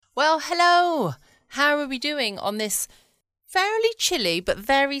Well, hello. How are we doing on this fairly chilly but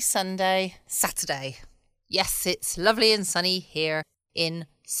very Sunday Saturday? Yes, it's lovely and sunny here in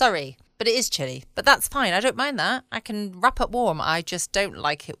Surrey, but it is chilly. But that's fine. I don't mind that. I can wrap up warm. I just don't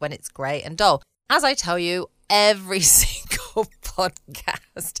like it when it's grey and dull. As I tell you, every single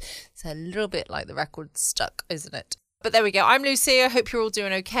podcast, it's a little bit like the record stuck, isn't it? But there we go. I'm Lucia. Hope you're all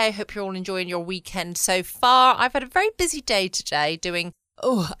doing okay. Hope you're all enjoying your weekend so far. I've had a very busy day today doing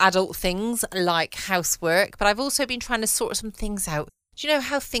adult things like housework, but I've also been trying to sort some things out. Do you know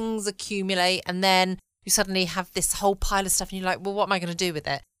how things accumulate and then you suddenly have this whole pile of stuff and you're like, well, what am I going to do with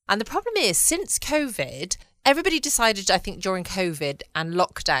it? And the problem is, since COVID, everybody decided, I think, during COVID and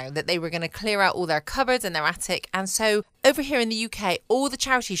lockdown that they were going to clear out all their cupboards and their attic. And so over here in the UK, all the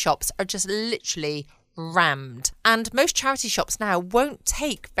charity shops are just literally rammed. And most charity shops now won't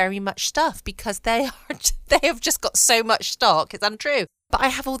take very much stuff because they have just got so much stock. It's untrue. But I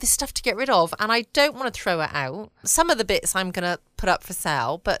have all this stuff to get rid of and I don't want to throw it out. Some of the bits I'm going to put up for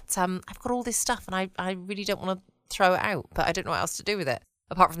sale, but I've got all this stuff and I really don't want to throw it out, but I don't know what else to do with it,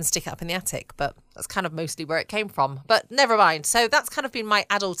 apart from stick it up in the attic. But that's kind of mostly where it came from. But never mind. So that's kind of been my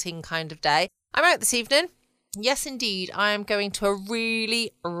adulting kind of day. I'm out this evening. Yes, indeed. I am going to a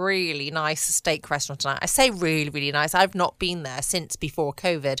really, really nice steak restaurant tonight. I say really, really nice. I've not been there since before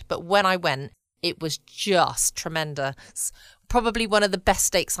COVID, but when I went, it was just tremendous. Probably one of the best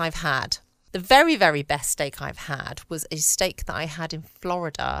steaks I've had. The very, very best steak I've had was a steak that I had in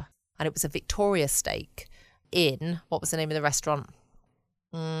Florida. And it was a Victoria steak in, what was the name of the restaurant?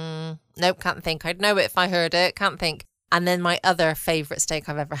 Nope, can't think. I'd know it if I heard it. Can't think. And then my other favourite steak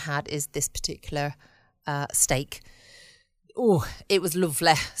I've ever had is this particular steak. Oh, it was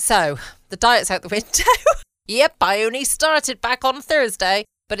lovely. So, the diet's out the window. Yep, I only started back on Thursday.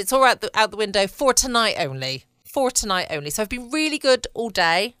 But it's all out the window for tonight only. So I've been really good all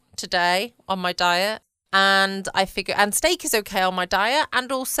day today on my diet. And I figure, and steak is okay on my diet. And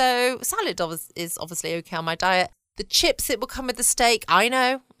also salad is obviously okay on my diet. The chips that will come with the steak, I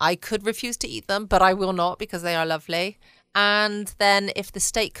know I could refuse to eat them, but I will not because they are lovely. And then if the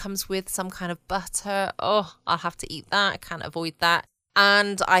steak comes with some kind of butter, I'll have to eat that. I can't avoid that.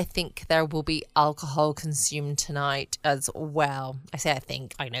 And I think there will be alcohol consumed tonight as well. I say I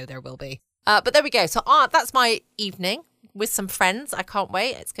think, I know there will be. But there we go. So that's my evening with some friends. I can't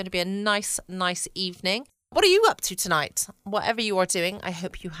wait. It's going to be a nice, nice evening. What are you up to tonight? Whatever you are doing, I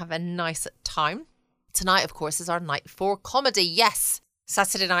hope you have a nice time. Tonight, of course, is our night for comedy. Yes,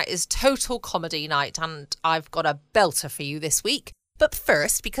 Saturday night is total comedy night and I've got a belter for you this week. But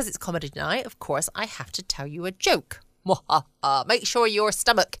first, because it's comedy night, of course, I have to tell you a joke. Make sure your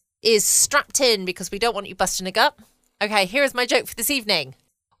stomach is strapped in because we don't want you busting a gut. Okay, here's my joke for this evening.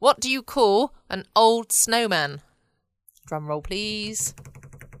 What do you call an old snowman? Drum roll, please.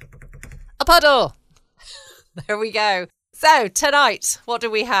 A puddle. There we go. So tonight, what do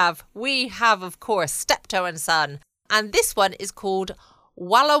we have? We have, of course, Steptoe and Son. And this one is called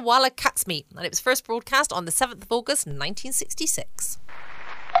Wallah Wallah Cat's Meat. And it was first broadcast on the 7th of August, 1966.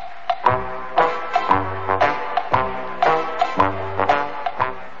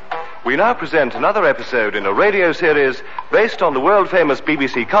 We now present another episode in a radio series based on the world-famous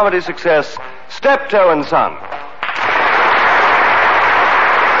BBC comedy success, Steptoe and Son.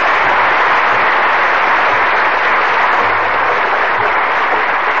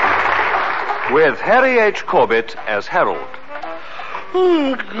 With Harry H. Corbett as Harold.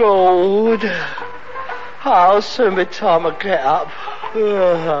 Oh, God. I'll soon be time to get up.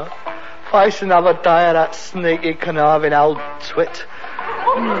 Face another day of that sneaky, conniving old twit.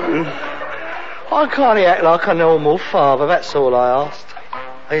 Why can't he act like a normal father? That's all I asked.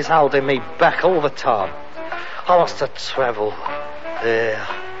 He's holding me back all the time. I wants to travel. Yeah.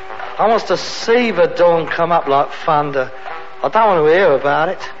 I wants to see the dawn come up like thunder. I don't want to hear about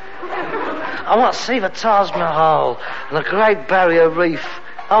it. I want to see the Taj Mahal and the Great Barrier Reef.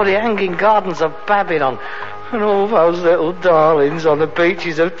 Oh, the hanging gardens of Babylon. And all those little darlings on the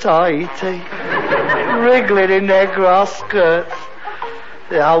beaches of Tahiti. Wriggling in their grass skirts.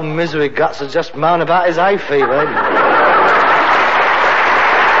 The old misery guts are just moan about his hay fever.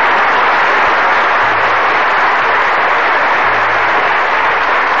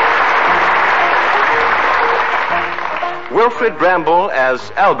 Wilfred Bramble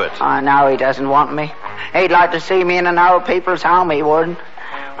as Albert. I know he doesn't want me. He'd like to see me in an old people's home, he would.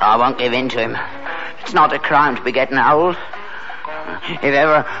 I won't give in to him. It's not a crime to be getting old. If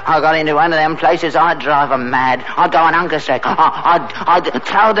ever I got into one of them places, I'd drive 'em mad. I'd go on hunger strike. I'd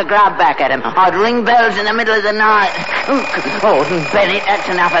throw the grub back at him. I'd ring bells in the middle of the night. Oh, Betty, that's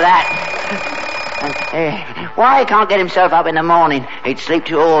enough of that. And, why he can't get himself up in the morning? He'd sleep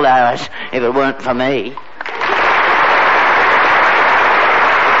to all hours if it weren't for me.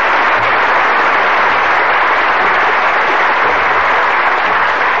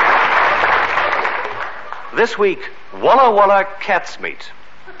 This week, Wallah Wallah cat's meat.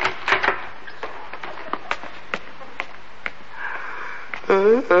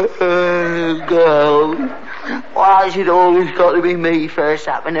 Girl, why has it always got to be me first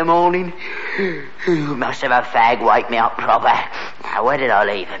up in the morning? You must have a fag wake me up proper. Now, where did I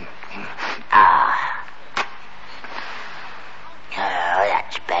leave him? Ah. Oh,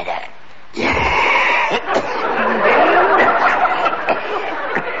 that's better.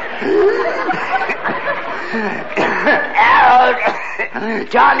 Harold!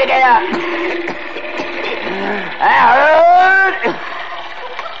 Time to get up! Harold!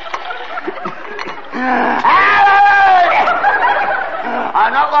 Harold!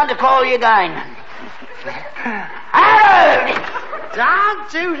 I'm not going to call you again. Harold!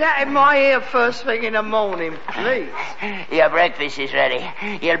 Don't do that in my ear first thing in the morning, please. Your breakfast is ready.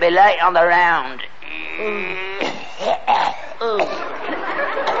 You'll be late on the round.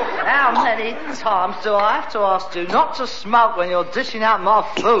 How many times do I have to ask you not to smoke when you're dishing out my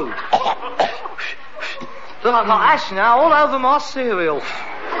food? Look, I've got ash now all over my cereal.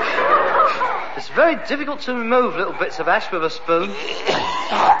 It's very difficult to remove little bits of ash with a spoon.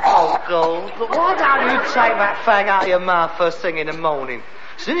 Oh, God. But why don't you take that fag out of your mouth first thing in the morning?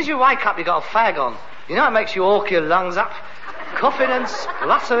 As soon as you wake up, you got a fag on. You know it makes you hawk your lungs up. Coughing and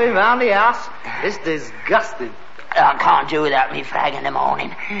spluttering round the house. It's disgusting. I can't do without me fag in the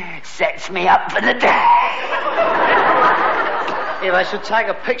morning. Sets me up for the day. Yeah, they should take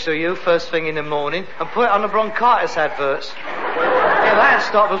a picture of you first thing in the morning and put it on the bronchitis adverts. Yeah, that'd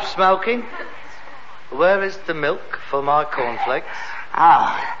stop them smoking. Where is the milk for my cornflakes?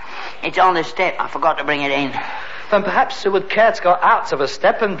 Oh, it's on the step. I forgot to bring it in. Then perhaps you would care to go out to the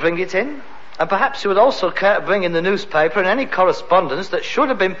step and bring it in? And perhaps you would also care to bring in the newspaper and any correspondence that should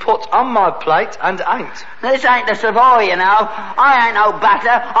have been put on my plate and ain't. This ain't the Savoy, you know. I ain't no butter.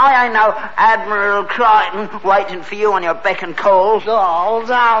 I ain't no Admiral Crichton waiting for you on your beck and call. Oh, don't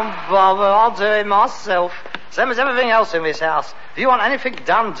bother. I'll do it myself. Same as everything else in this house. If you want anything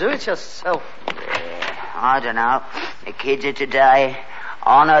done, do it yourself. I don't know. The kids of today.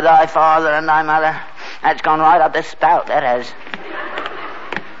 Honour thy father and thy mother. That's gone right up the spout, that has.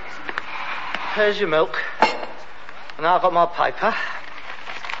 Here's your milk. And I've got my paper.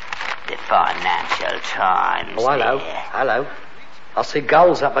 The Financial Times. Oh, hello. There. Hello. I see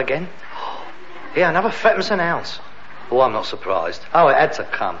goals up again. Yeah, another threepence an ounce. Oh, I'm not surprised. Oh, it had to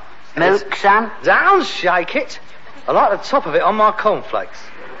come. Milk, son? Don't shake it. I like the top of it on my cornflakes.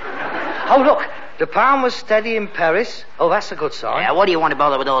 Oh, look. The pound was steady in Paris. Oh, that's a good sign. Yeah, what do you want to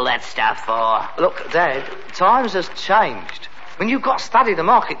bother with all that stuff for? Look, Dad, times has changed. I mean, you've got to study the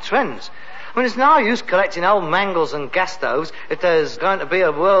market trends. I mean, there's no use collecting old mangles and gas stoves if there's going to be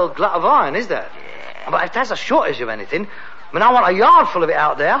a world glut of iron, is there? Yeah. But if there's a shortage of anything, I mean, I want a yard full of it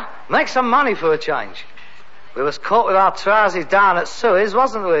out there. Make some money for a change. We was caught with our trousers down at Suez,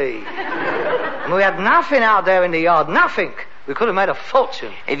 wasn't we? And we had nothing out there in the yard, nothing. We could have made a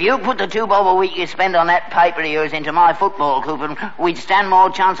fortune. If you put the 2 bob a week you spend on that paper of yours into my football coupon, we'd stand more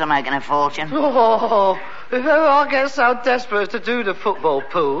chance of making a fortune. Oh, if ever I get so desperate as to do the football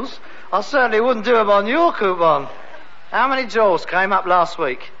pools, I certainly wouldn't do them on your coupon. How many draws came up last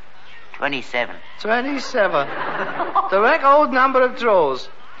week? 27. 27. The record number of draws.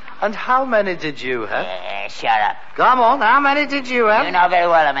 And how many did you have? Shut up. Come on, how many did you have? You know very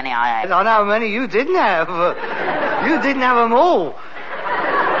well how many I had. I know how many you didn't have. You didn't have them all.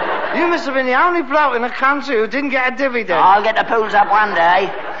 You must have been the only bloke in the country who didn't get a dividend. I'll get the pools up one day.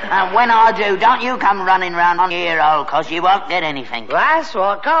 And when I do, don't you come running round on your old, cause you won't get anything. That's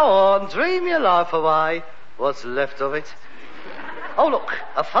what. Go on, dream your life away. What's left of it? Oh, look,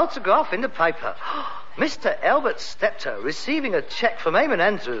 a photograph in the paper. Mr. Albert Steptoe receiving a cheque from Eamon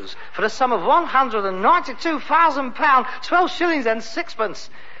Andrews for the sum of £192,000, 12 shillings and sixpence.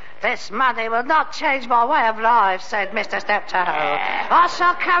 This money will not change my way of life, said Mr. Steptoe. I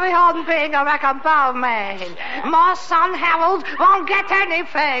shall carry on being a rag and bone man. My son Harold won't get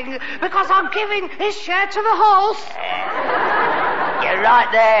anything because I'm giving his share to the horse. You're right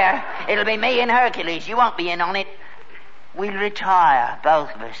there. It'll be me and Hercules. You won't be in on it. We'll retire,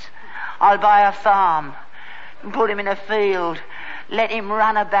 both of us. I'll buy a farm and put him in a field. Let him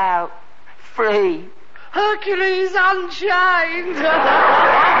run about, free. Hercules Unchained!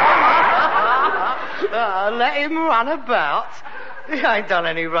 Let him run about? He ain't done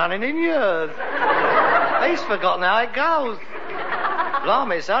any running in years. He's forgotten how it goes.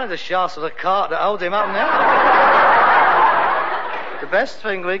 Blimey, it's only the shafts of the cart that hold him up now. The best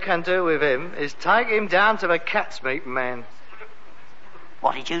thing we can do with him is take him down to the cat's meat men.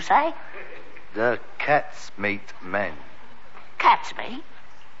 What did you say? The cat's meat men. Cat's meat?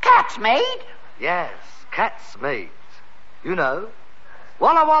 Cat's meat? Yes, cat's meat. You know.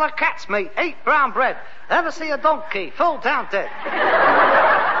 Wallah, wallah, cat's meat. Eat brown bread. Ever see a donkey fall down dead?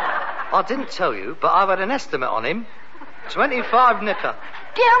 I didn't tell you, but I've had an estimate on him. 25 nicker.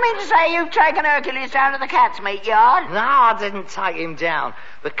 Do you mean to say you've taken Hercules down to the cat's meat yard? No, I didn't take him down.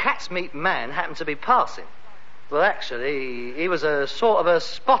 The cat's meat man happened to be passing. Well, actually, he was a sort of a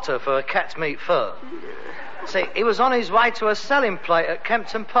spotter for a cat's meat firm. See, he was on his way to a selling plate at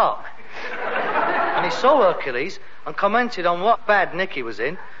Kempton Park. And he saw Hercules and commented on what bad nick he was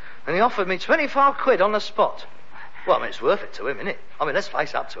in, and he offered me 25 quid on the spot. Well, I mean, it's worth it to him, innit? I mean, let's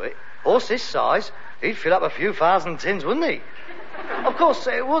face up to it. Horse this size, he'd fill up a few thousand tins, wouldn't he? Of course,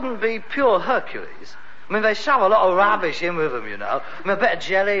 it wouldn't be pure Hercules. I mean, they shove a lot of rubbish in with them, you know. I mean, a bit of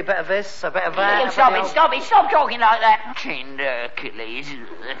jelly, a bit of this, a bit of that. Stop talking like that. Tinned Hercules.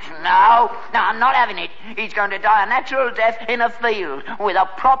 No, I'm not having it. He's going to die a natural death in a field with a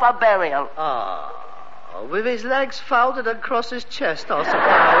proper burial. Ah, with his legs folded across his chest, I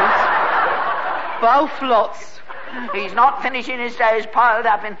suppose. Both lots. He's not finishing his days piled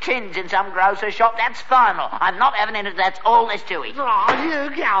up in tins in some grocer's shop. That's final. I'm not having it. That's all there's to it. Oh, you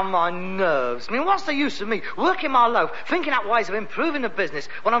get on my nerves. I mean, what's the use of me working my loaf, thinking up ways of improving the business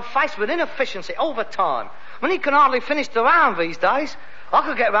when I'm faced with inefficiency all the time? When he can hardly finish the round these days. I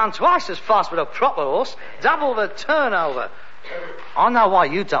could get round twice as fast with a proper horse, double the turnover. I know why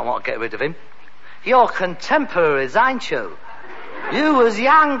you don't want to get rid of him. You're contemporaries, ain't you? You was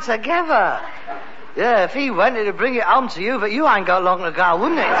young together. Yeah, if he went, it'd bring it home to you, but you ain't got long to go,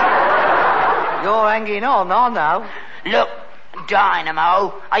 wouldn't it? You're hanging on, I know. Look,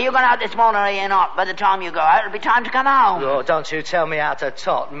 Dynamo, are you going out this morning or are you not? By the time you go out, it'll be time to come home. Oh, don't you tell me how to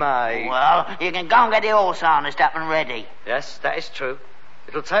tot, mate. Well, you can go and get the horse harnessed up and ready. Yes, that is true.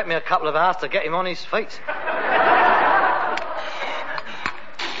 It'll take me a couple of hours to get him on his feet.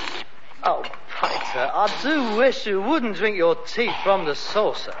 Oh, Peter, I do wish you wouldn't drink your tea from the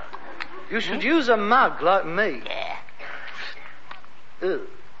saucer. You should use a mug like me. Yeah. Ugh.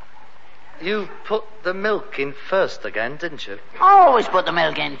 You put the milk in first again, didn't you? I always put the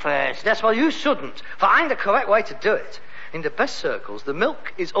milk in first. That's why you shouldn't, for ain't the correct way to do it. In the best circles, the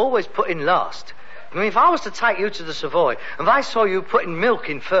milk is always put in last. I mean, if I was to take you to the Savoy and they saw you putting milk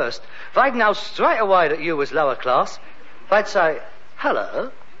in first, they'd know straight away that you was lower class. They'd say,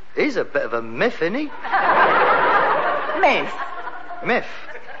 hello, he's a bit of a myth, isn't he? Myth? Myth.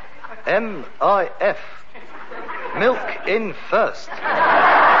 M-I-F. Milk in first.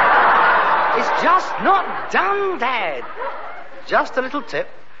 It's just not done, Dad. Just a little tip.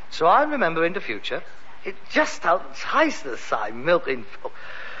 Try and remember in the future. It just don't taste the same, milk in...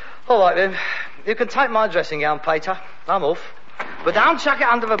 All right, then. You can take my dressing gown, Peter. I'm off. But don't chuck it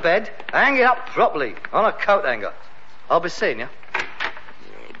under the bed. Hang it up properly on a coat hanger. I'll be seeing you.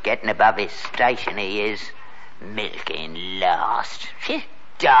 Getting above his station, he is. Milk in last.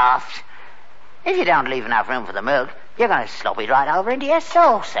 Daft. If you don't leave enough room for the milk, you're going to slop it right over into your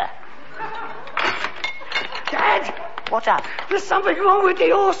saucer. Dad! What's up? There's something wrong with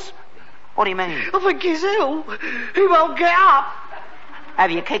the horse. What do you mean? I think he's ill. He won't get up. Have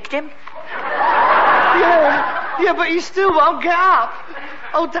you kicked him? Yeah, but he still won't get up.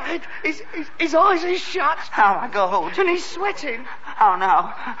 Oh, Dad, his eyes are shut. Oh, my God. And he's sweating. Oh,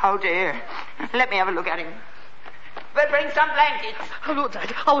 no. Oh, dear. Let me have a look at him. But bring some blankets. Oh, look,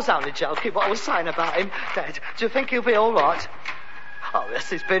 Dad, I was only joking what I was saying about him. Dad, do you think he'll be all right? Oh, yes,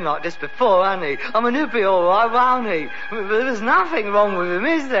 he's been like this before, hasn't he? I mean, he'll be all right, won't he? I mean, there's nothing wrong with him,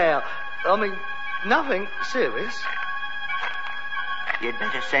 is there? I mean, nothing serious. You'd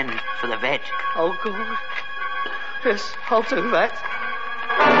better send for the vet. Oh, God. Yes, I'll do that.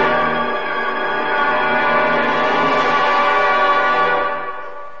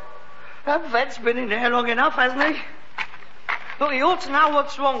 That vet's been in there long enough, hasn't he? Look, he ought to know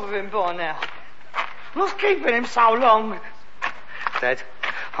what's wrong with him by now. What's keeping him so long? Dad,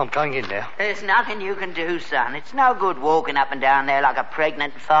 I'm going in now. There's nothing you can do, son. It's no good walking up and down there like a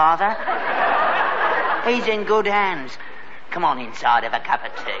pregnant father. He's in good hands. Come on inside, have a cup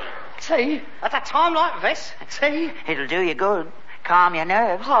of tea. Tea? At a time like this? Tea? It'll do you good. Calm your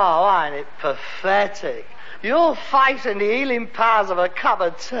nerves. Oh, ain't it pathetic? Your faith in the healing powers of a cup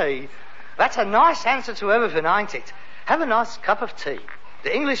of tea. That's a nice answer to everything, ain't it? Have a nice cup of tea.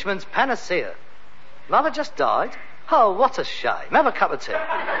 The Englishman's panacea. Mother just died? Oh, what a shame. Have a cup of tea.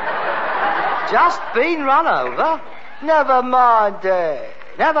 Just been run over? Never mind,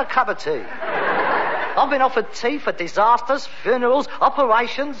 have a cup of tea. I've been offered tea for disasters, funerals,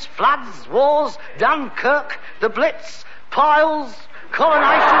 operations, floods, wars, Dunkirk, the Blitz, piles,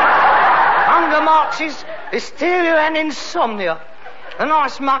 coronations, hunger marches, hysteria and insomnia. A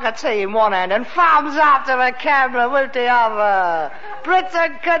nice mug of tea in one hand and thumbs up to the camera with the other.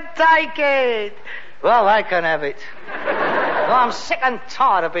 Britain can take it. Well, they can have it. I'm sick and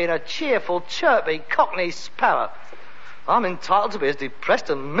tired of being a cheerful, chirpy, cockney sparrow. I'm entitled to be as depressed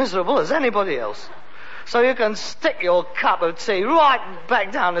and miserable as anybody else. So you can stick your cup of tea right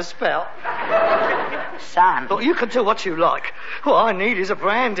back down the spout. Son. Look, you can do what you like. All I need is a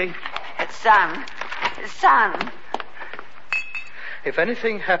brandy. Son. If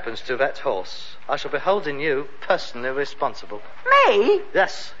anything happens to that horse, I shall be holding you personally responsible. Me?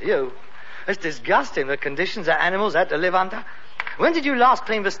 Yes, you. It's disgusting the conditions that animals had to live under. When did you last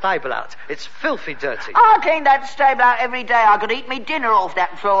clean the stable out? It's filthy dirty. I clean that stable out every day. I could eat me dinner off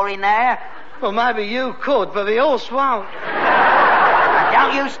that floor in there. Well, maybe you could, but the horse won't.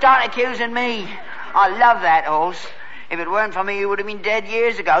 Don't you start accusing me. I love that horse. If it weren't for me, he would have been dead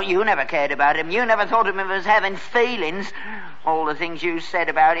years ago. You never cared about him. You never thought of him as having feelings. All the things you said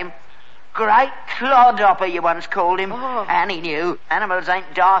about him. Great clodhopper, you once called him. Oh. And he knew. Animals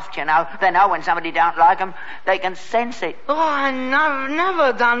ain't daft, you know. They know when somebody don't like them. They can sense it. Oh, I've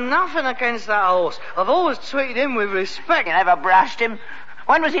never done nothing against that horse. I've always treated him with respect. You never brushed him.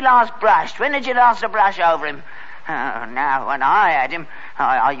 When was he last brushed? When did you last brush over him? Oh, now, when I had him,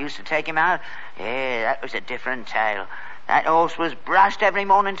 I used to take him out. Yeah, that was a different tale. That horse was brushed every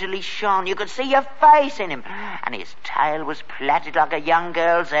morning till he shone. You could see your face in him. And his tail was plaited like a young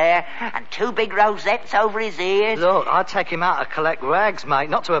girl's hair, and 2 big rosettes over his ears. Look, I'd take him out to collect rags, mate,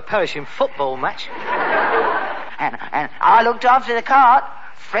 not to a perishing football match. And I looked after the cart.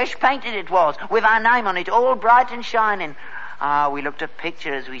 Fresh painted it was, with our name on it, all bright and shining. We looked at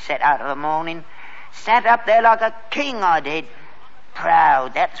pictures as we set out of the morning. Sat up there like a king, I did.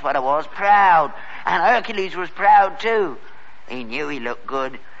 Proud, that's what I was, proud. And Hercules was proud too. He knew he looked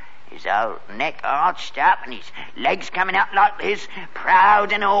good. His old neck arched up and his legs coming out like this.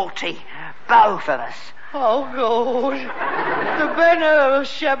 Proud and haughty. Both of us. Oh, God. The banner of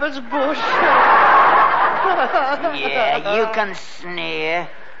Shepherd's Bush. Yeah, you can sneer.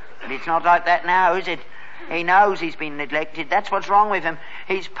 But it's not like that now, is it? He knows he's been neglected. That's what's wrong with him.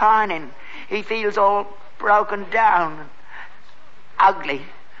 He's pining. He feels all broken down. Ugly.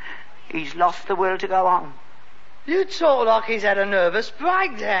 He's lost the will to go on. You talk like he's had a nervous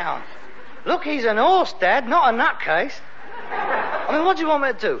breakdown. Look, he's an horse, Dad, not a nutcase. I mean, what do you want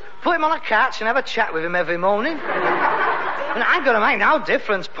me to do? Put him on a couch and have a chat with him every morning? I mean, it ain't going to make no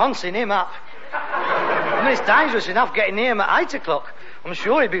difference poncing him up. I mean, it's dangerous enough getting near him at 8 o'clock. I'm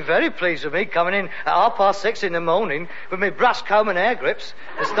sure he'd be very pleased with me coming in at 6:30 in the morning with me brush comb and hair grips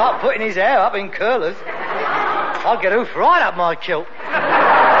and start putting his hair up in curlers. I'd get hoof right up my kilt.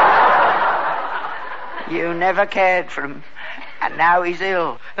 You never cared for him, and now he's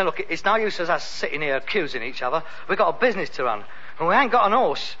ill. Now, look, it's no use as us sitting here accusing each other. We've got a business to run, and we ain't got an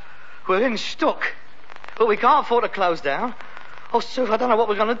horse. We're in stuck. But we can't afford to close down. Oh, Sue, I don't know what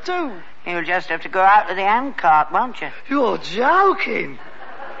we're going to do. You'll just have to go out with the handcart, won't you? You're joking.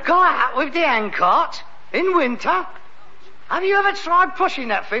 Go out with the handcart in winter? Have you ever tried pushing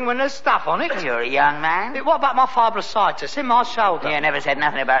that thing when there's stuff on it? You're a young man. What about my fibrositis in my shoulder? You never said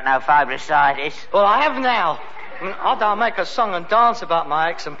nothing about no fibrositis. Well, I have now. I mean, I don't make a song and dance about my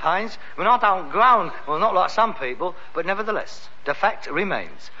aches and pains. I mean, I don't groan. Well, not like some people, but nevertheless, the fact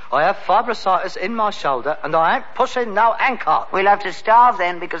remains. I have fibrositis in my shoulder, and I ain't pushing no handcart. We'll have to starve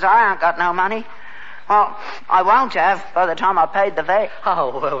then, because I ain't got no money. Well, I won't have by the time I paid the vet.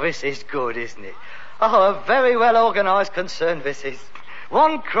 Oh, well, this is good, isn't it? Oh, a very well-organised concern, this is.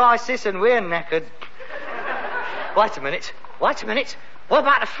 One crisis and we're knackered. Wait a minute. What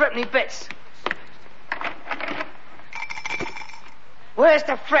about the threepenny bits? Where's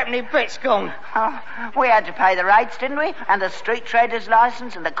the threepenny bits gone? Oh, we had to pay the rates, didn't we? And the street trader's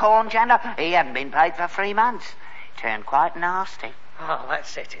licence and the corn chandler. He hadn't been paid for 3 months. Turned quite nasty. Oh,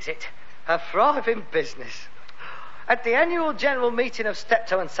 that's it, is it? A thriving business. At the annual general meeting of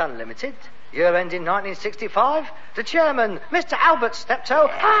Steptoe and Son Limited, year ending 1965, the chairman, Mr. Albert Steptoe,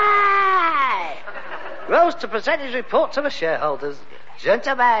 rose to present his report to the shareholders.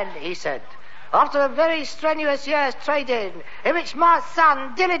 Gentlemen, he said, after a very strenuous year's trading, in which my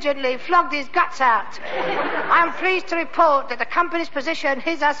son diligently flogged his guts out, I am pleased to report that the company's position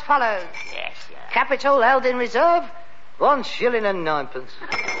is as follows. Yes, sir. Capital held in reserve, 1 shilling and 9pence.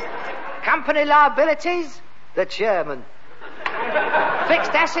 Company liabilities, the chairman.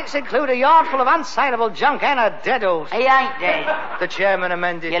 fixed assets include a yard full of unsaleable junk and a dead horse. He ain't dead. The chairman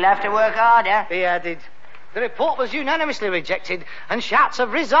amended. You'll have to work harder. He added. The report was unanimously rejected, and shouts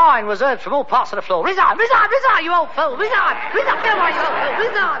of resign was heard from all parts of the floor. Resign, resign, resign, you old fool! Resign, resign, come on, you old fool!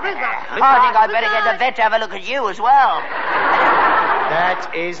 Resign, resign. I think I'd better get the vet to have a look at you as well.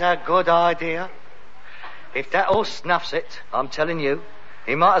 That is a good idea. If that horse snuffs it, I'm telling you,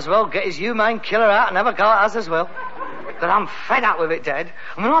 he might as well get his humane killer out and have a go at us as well. But I'm fed up with it, Dad.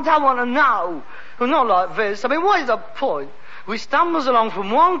 I mean, I don't want to know. Well, not like this. I mean, what is the point? We stumbles along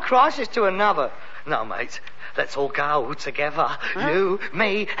from one crisis to another. No, mate, let's all go together. Huh? You,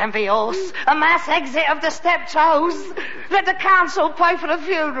 me, and the horse. A mass exit of the Steptoes. Let the council pay for the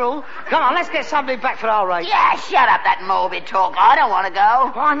funeral. Come on, let's get somebody back for our race. Yeah, shut up that morbid talk. I don't want to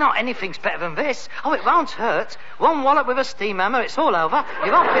go. Why not? Anything's better than this. Oh, it won't hurt. One wallop with a steam hammer, it's all over.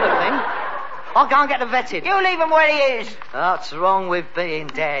 You won't feel a thing. I'll go and get the vet in. You leave him where he is. What's wrong with being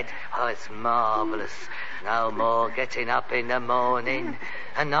dead? Oh, it's marvellous. No more getting up in the morning.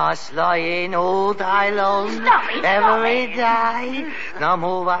 A nice lying all day long. Stop it, every day. No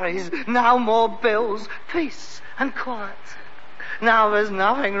more worries, no more bills. Peace and quiet. Now there's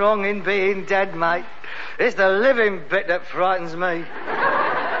nothing wrong in being dead, mate. It's the living bit that frightens me.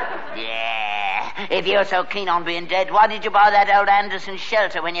 Yeah. If you're so keen on being dead, why did you buy that old Anderson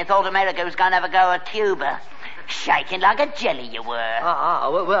shelter when you thought America was going to have a go at Cuba? Shaking like a jelly you were.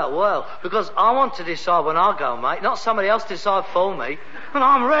 Well, because I want to decide when I go, mate, not somebody else decide for me. And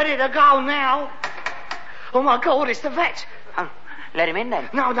I'm ready to go now. Oh, my God, it's the vet. Let him in, then.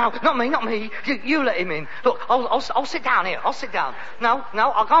 No, not me. You let him in. Look, I'll sit down here. I'll sit down. No,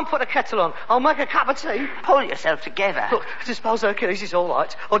 I'll go and put the kettle on. I'll make a cup of tea. Pull yourself together. Look, do you suppose Hercules is all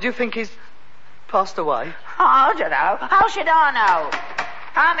right? Or do you think he's passed away? Oh, I don't know. How should I know?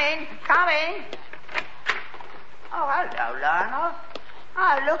 Come in. Oh, hello, Lionel.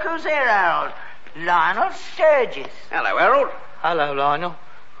 Oh, look who's here, Harold. Lionel Sturgis. Hello, Harold. Hello, Lionel.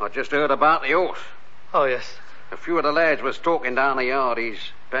 I just heard about the horse. Oh, yes. A few of the lads was talking down the yard.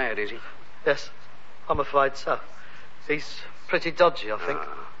 He's bad, is he? Yes, I'm afraid so. He's pretty dodgy, I think.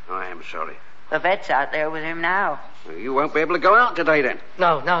 Oh, I am sorry. The vet's out there with him now. You won't be able to go out today, then?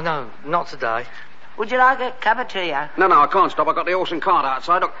 No, not today. Would you like a cup of tea? No, I can't stop. I've got the horse and cart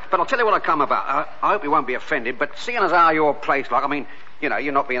outside. Look, but I'll tell you what I come about. I hope you won't be offended, but seeing as how your place, like, I mean, you know,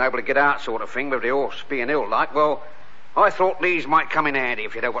 you're not being able to get out sort of thing with the horse being ill, like, well, I thought these might come in handy,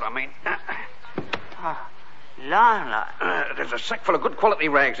 if you know what I mean. Lionel. There's a sack full of good quality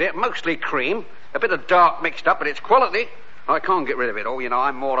rags here, mostly cream, a bit of dark mixed up, but it's quality. I can't get rid of it all, you know.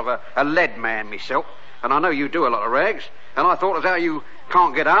 I'm more of a lead man myself, and I know you do a lot of rags, and I thought as how you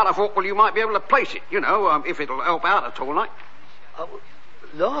can't get out, I thought, well, you might be able to place it, you know, if it'll help out at all, like.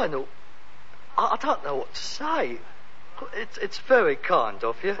 Lionel, I don't know what to say. It's very kind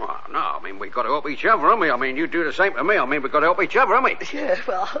of you. Well, no, I mean, we've got to help each other, haven't we? I mean, you do the same to me. I mean, we've got to help each other, haven't we? Yeah,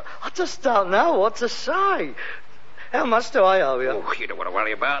 well, I just don't know what to say. How much do I owe you? Oh, you don't want to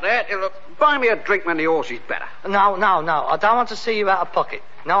worry about that. Look, buy me a drink when the horse is better. No. I don't want to see you out of pocket.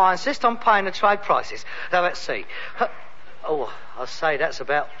 No, I insist on paying the trade prices. Now, let's see. Oh, I say that's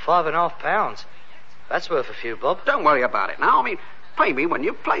about £5.5. That's worth a few bob. Don't worry about it now. I mean, pay me when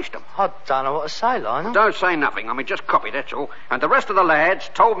you've placed them. I don't know what to say, Lionel. Don't say nothing. I mean, just copy, that's all. And the rest of the lads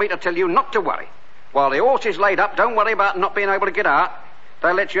told me to tell you not to worry. While the horse is laid up, don't worry about not being able to get out.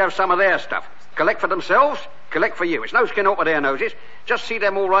 They'll let you have some of their stuff. Collect for themselves, collect for you. It's no skin off of their noses. Just see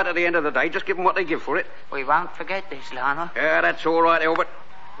them all right at the end of the day. Just give them what they give for it. We won't forget this, Lionel. Yeah, that's all right, Albert.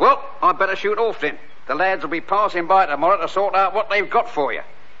 Well, I'd better shoot off then. The lads will be passing by tomorrow to sort out what they've got for you.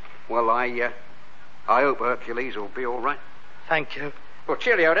 Well, I hope Hercules will be all right. Thank you. Well,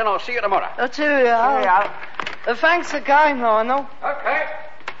 cheerio then. I'll see you tomorrow. Cheerio. Thanks again, Lionel. Okay.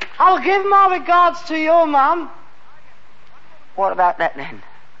 I'll give my regards to your mum. What about that, then?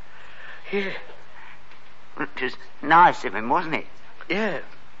 Yeah. It was nice of him, wasn't it? Yeah,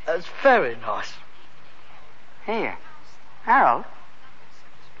 it's very nice. Here, Harold,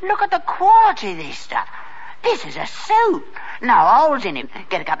 look at the quality of this stuff. This is a suit. No holes in him.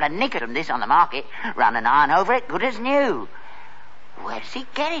 Get a couple of knickers from this on the market. Run an iron over it, good as new. Where does he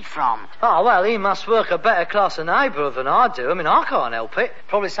get it from? Oh, well, he must work a better class of neighbour than I do. I mean, I can't help it.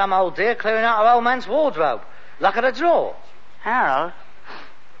 Probably some old dear clearing out her old man's wardrobe. Luck of the draw. Harold,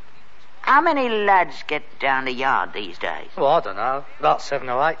 how many lads get down the yard these days? Well, I don't know. About 7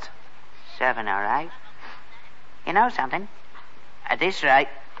 or 8. 7 or 8? You know something? At this rate,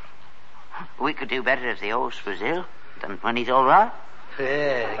 we could do better if the horse was ill than when he's all right.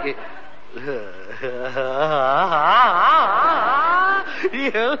 Yeah.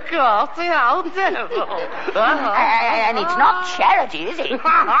 You crafty old devil. And it's not charity, is it? Of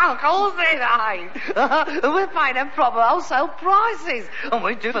course it ain't. We're paying them proper wholesale prices. And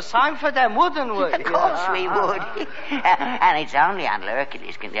we'd do the same for them, wouldn't we? Of course we would. And it's only until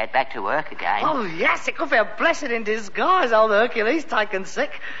Hercules can get back to work again. Oh, yes, it could be a blessing in disguise, old Hercules taken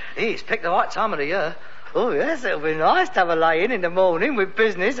sick. He's picked the right time of the year. Oh, yes, it'll be nice to have a lay-in in the morning with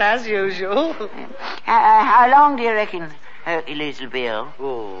business as usual. How long do you reckon Hercules will be ill?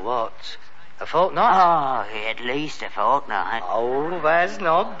 Oh, what? A fortnight? Oh, at least a fortnight. Oh, that's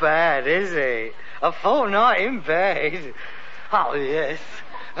not bad, is it? A fortnight in bed. Oh, yes.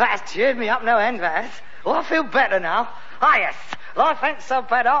 That's cheered me up no end, that. Oh, I feel better now. Ah, yes. Life ain't so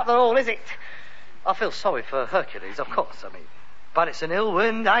bad after all, is it? I feel sorry for Hercules, of course, but it's an ill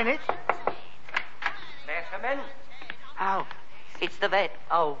wind, ain't it? May I come in? Oh, it's the vet.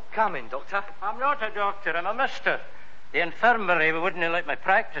 Oh, come in, Doctor. I'm not a doctor, I'm a mister. The infirmary wouldn't let me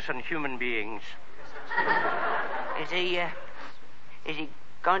practice on human beings. Is he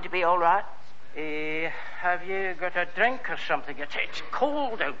going to be all right? Have you got a drink or something? It's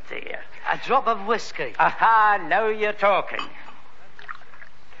cold out there. A drop of whiskey. Aha, now you're talking.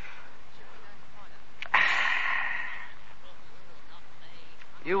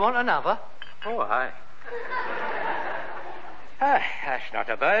 You want another? Oh, aye. That's not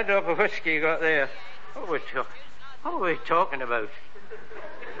a bad drop of whiskey you got there. What are we talking about?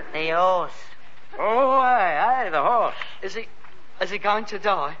 The horse. Oh, aye, the horse. Is he going to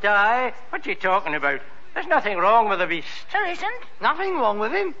die? Die? What are you talking about? There's nothing wrong with the beast. There isn't? Nothing wrong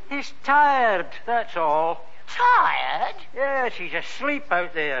with him. He's tired, that's all. Tired? Yes, he's asleep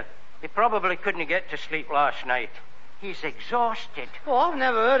out there. He probably couldn't get to sleep last night. He's exhausted. Oh, I've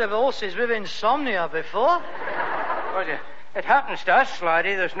never heard of horses with insomnia before. Well, it happens to us,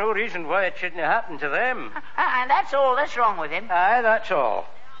 Sladdy. There's no reason why it shouldn't happen to them. And that's all that's wrong with him. Aye, that's all.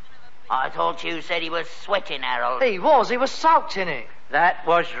 I thought you said he was sweating, Harold. He was soaked in it. That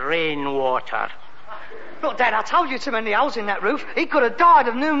was rainwater. Look, Dad, I told you too many holes in that roof. He could have died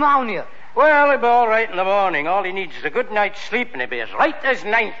of pneumonia. Well, he'll be all right in the morning. All he needs is a good night's sleep, and he'll be as right as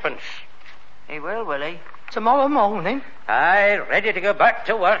ninepence. He will he? Tomorrow morning? Aye, ready to go back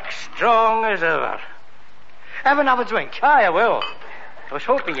to work, strong as ever. Have another drink. Aye, I will. I was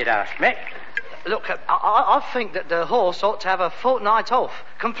hoping you'd ask me. Look, I think that the horse ought to have a fortnight off.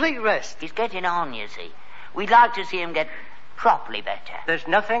 Complete rest. He's getting on, you see. We'd like to see him get properly better. There's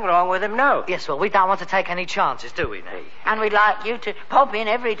nothing wrong with him now. Yes, well, we don't want to take any chances, do we, Nate? And we'd like you to pop in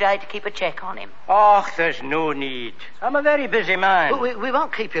every day to keep a check on him. Oh, there's no need. I'm a very busy man. Well, we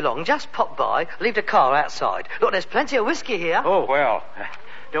won't keep you long. Just pop by, leave the car outside. Look, there's plenty of whiskey here. Oh, well,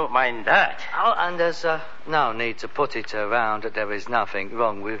 don't mind that. Oh, and there's no need to put it around that there is nothing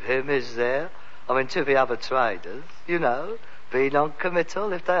wrong with him, is there? I mean, to the other traders, you know, be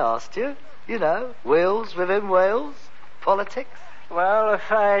non-committal if they asked you. You know, wheels within wheels, politics. Well,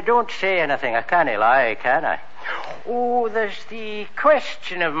 if I don't say anything, I can't lie, can I? Oh, there's the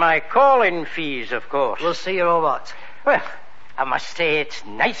question of my calling fees, of course. We'll see you're all right. Well, I must say it's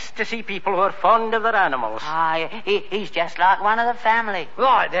nice to see people who are fond of their animals. Aye, he's just like one of the family.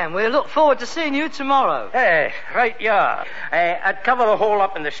 Right, then, we'll look forward to seeing you tomorrow. Hey, right you are. I'd cover a hole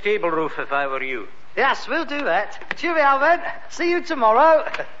up in the stable roof if I were you. Yes, we'll do that. Cheerio, then. See you tomorrow.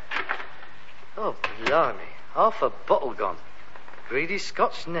 Oh, blimey. Half a bottle gone. Greedy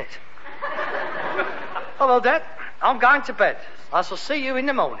Scotch nit. Oh, well, Dad, I'm going to bed. I shall see you in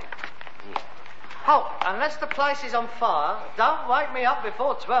the morning. Oh, unless the place is on fire, don't wake me up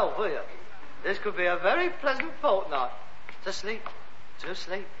before 12, will you? This could be a very pleasant fortnight. To sleep,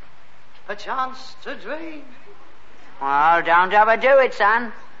 a chance to dream. Well, don't overdo it,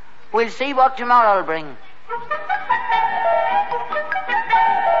 son. We'll see what tomorrow'll bring.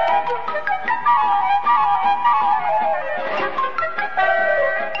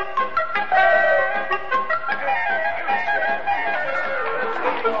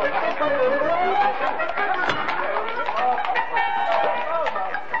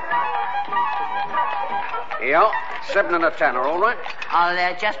 Yeah, 7 and a tenner, all right?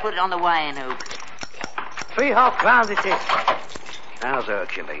 I'll just put it on the weighing hoop. 3.5 pounds it is. How's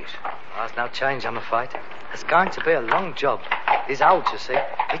Hercules? There's no change, I'm afraid. It's going to be a long job. He's old, you see.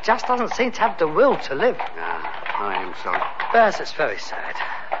 He just doesn't seem to have the will to live. I am sorry. Yes, it's very sad.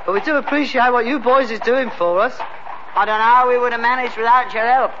 But we do appreciate what you boys is doing for us. I don't know how we would have managed without your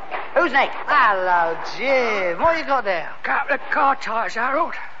help. Who's next? Hello, Jim. What you got there? Couple of car tyres,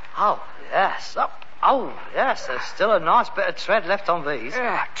 Harold. Oh, yes. Oh, yes. There's still a nice bit of tread left on these.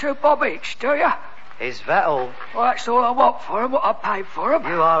 Yeah, 2 bob each, do you? Is that all? Well, that's all I want for 'em, what I paid for 'em.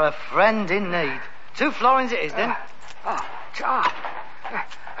 You are a friend in need. 2 florins it is, then.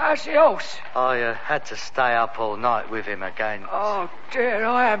 How's the horse? I had to stay up all night with him again. Oh, dear,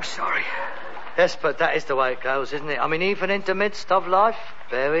 I am sorry. Yes, but that is the way it goes, isn't it? I mean, even in the midst of life,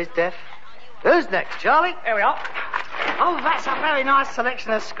 there is death. Who's next, Charlie? Here we are. Oh, that's a very nice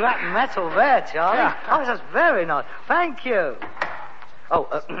selection of scrap metal there, Charlie. Yeah. Oh, that's very nice. Thank you. Oh,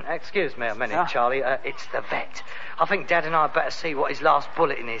 excuse me a minute, Charlie. It's the vet. I think Dad and I had better see what his last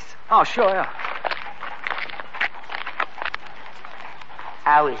bulletin is. Oh, sure, yeah.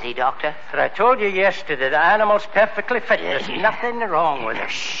 How is he, Doctor? But I told you yesterday the animal's perfectly fit. There's nothing wrong with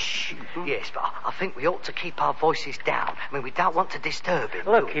it. Shh. Yes, but I think we ought to keep our voices down. I mean, we don't want to disturb him.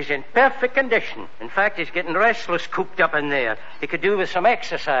 Look, he's in perfect condition. In fact, he's getting restless cooped up in there. He could do with some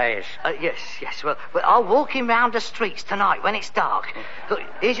exercise. Yes. Well, I'll walk him round the streets tonight when it's dark. Look,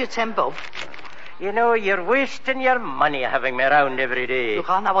 here's your 10 bob. You know, you're wasting your money having me round every day. Look,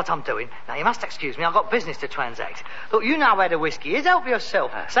 I know what I'm doing. Now, you must excuse me. I've got business to transact. Look, you know where the whiskey is. Help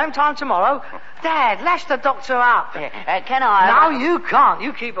yourself. Same time tomorrow. Dad, lash the doctor up. Can I? No, you can't.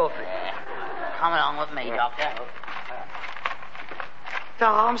 You keep off it. Come along with me, Doctor. Oh,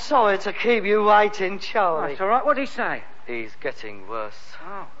 I'm sorry to keep you waiting, Charlie. That's all right. What'd he say? He's getting worse.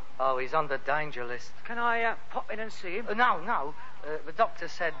 Oh, he's on the danger list. Can I pop in and see him? No. The doctor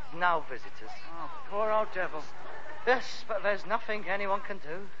said no visitors. Oh, poor old devil. Yes, but there's nothing anyone can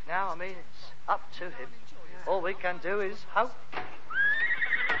do now. I mean, it's up to him. All we can do is hope.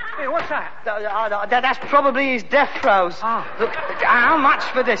 Hey, what's that? That's probably his death throes. Oh. Look, how much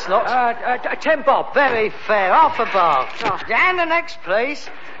for this lot? 10 bob. Very fair, half a bar. And the next, please.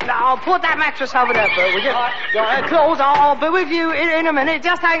 Now, I'll put that mattress over there, Bert, will you? Claus, I'll be with you in a minute.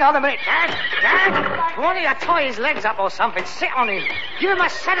 Just hang on a minute. Dad, why don't you tie his legs up or something? Sit on him. Give him a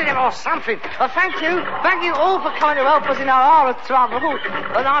sedative or something. Thank you all for coming to help us in our hour of trouble.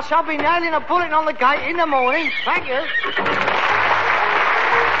 And I shall be nailing a bulletin on the gate in the morning. Thank you.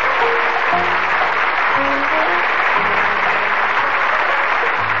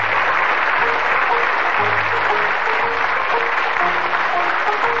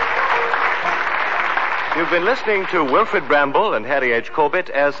 You've been listening to Wilfred Bramble and Harry H. Corbett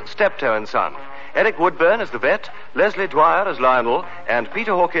as Steptoe and Son, Eric Woodburn as the vet, Leslie Dwyer as Lionel, and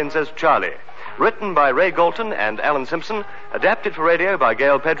Peter Hawkins as Charlie. Written by Ray Galton and Alan Simpson, adapted for radio by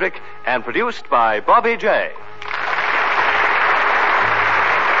Gail Pedrick, and produced by Bobby J.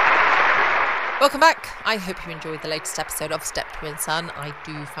 Welcome back. I hope you enjoyed the latest episode of Steptoe and Son. I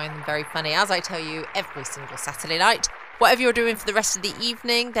do find them very funny, as I tell you every single Saturday night. Whatever you're doing for the rest of the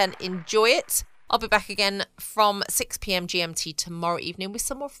evening, then enjoy it. I'll be back again from 6 p.m. GMT tomorrow evening with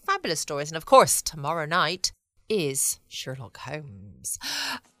some more fabulous stories. And of course, tomorrow night is Sherlock Holmes.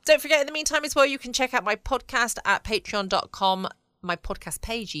 Don't forget, in the meantime as well, you can check out my podcast at patreon.com, my podcast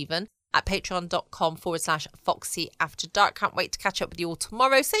page even, at patreon.com/Foxy After Dark. Can't wait to catch up with you all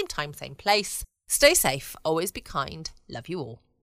tomorrow. Same time, same place. Stay safe. Always be kind. Love you all.